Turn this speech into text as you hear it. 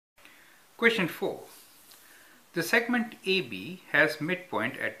Question 4. The segment AB has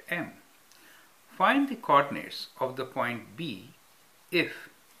midpoint at M. Find the coordinates of the point B if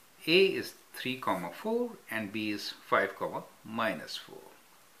A is 3, 4 and B is 5, -4.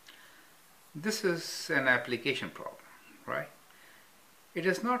 This is an application problem, right? It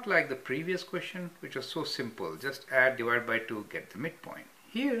is not like the previous question, which was so simple, just add, divide by 2, get the midpoint.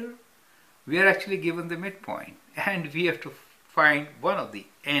 Here, we are actually given the midpoint and we have to find one of the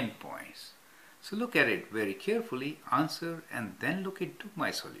endpoints. So look at it very carefully, answer, and then look into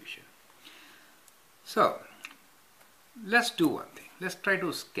my solution. So, let's do one thing. Let's try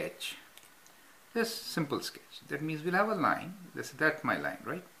to sketch. Just simple sketch. That means we'll have a line. That's my line,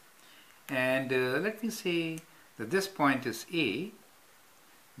 right? And let me say that this point is A,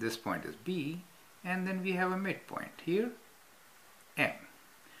 this point is B, and then we have a midpoint here, M.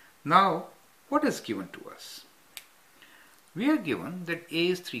 Now, what is given to us? We are given that A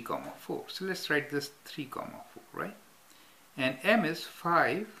is 3, 4. So let's write this 3, 4, right? And M is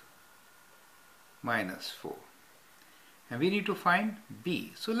 5 minus 4. And we need to find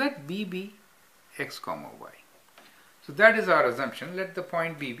B. So let B be x, y. So that is our assumption. Let the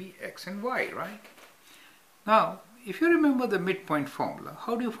point B be x and y, right? Now, if you remember the midpoint formula,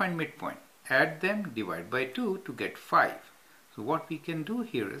 how do you find midpoint? Add them, divide by 2 to get 5. So what we can do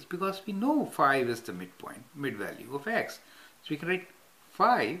here is, because we know 5 is the midpoint, mid-value of x, so we can write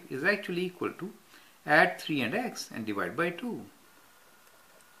 5 is actually equal to add 3 and x and divide by 2.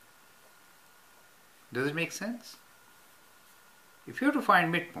 Does it make sense? If you have to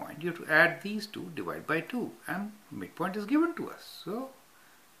find midpoint, you have to add these two, divide by 2, and midpoint is given to us. So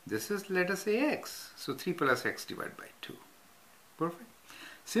this is, let us say, x. So 3 plus x divided by 2. Perfect.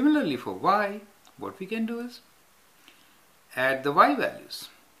 Similarly for y, what we can do is add the y values,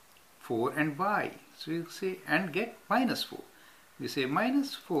 4 and y. So you say, and get minus 4. We say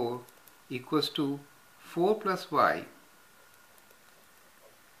minus 4 equals to 4 plus y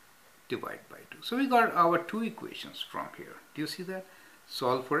divided by 2. So we got our two equations from here. Do you see that?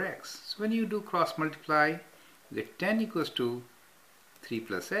 Solve for x. So when you do cross multiply, you get 10 equals to 3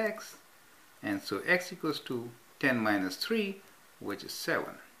 plus x, and so x equals to 10 minus 3, which is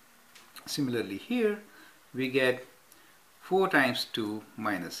 7. Similarly here, we get 4 times 2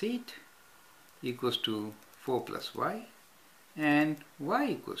 minus 8 equals to 4 plus y, and y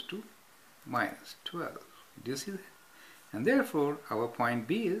equals to minus 12. Do you see that? And therefore, our point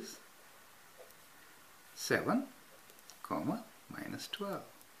B is 7, minus 12.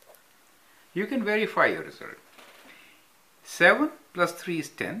 You can verify your result. 7 plus 3 is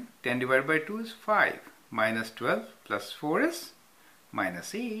 10. 10 divided by 2 is 5. Minus 12 plus 4 is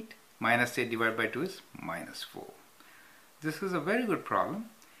minus 8. Minus 8 divided by 2 is minus 4. This is a very good problem,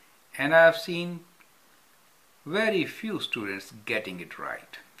 and I have seen very few students getting it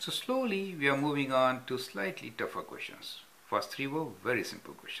right. So slowly we are moving on to slightly tougher questions. First three were very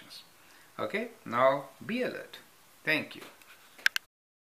simple questions. Okay, now be alert. Thank you.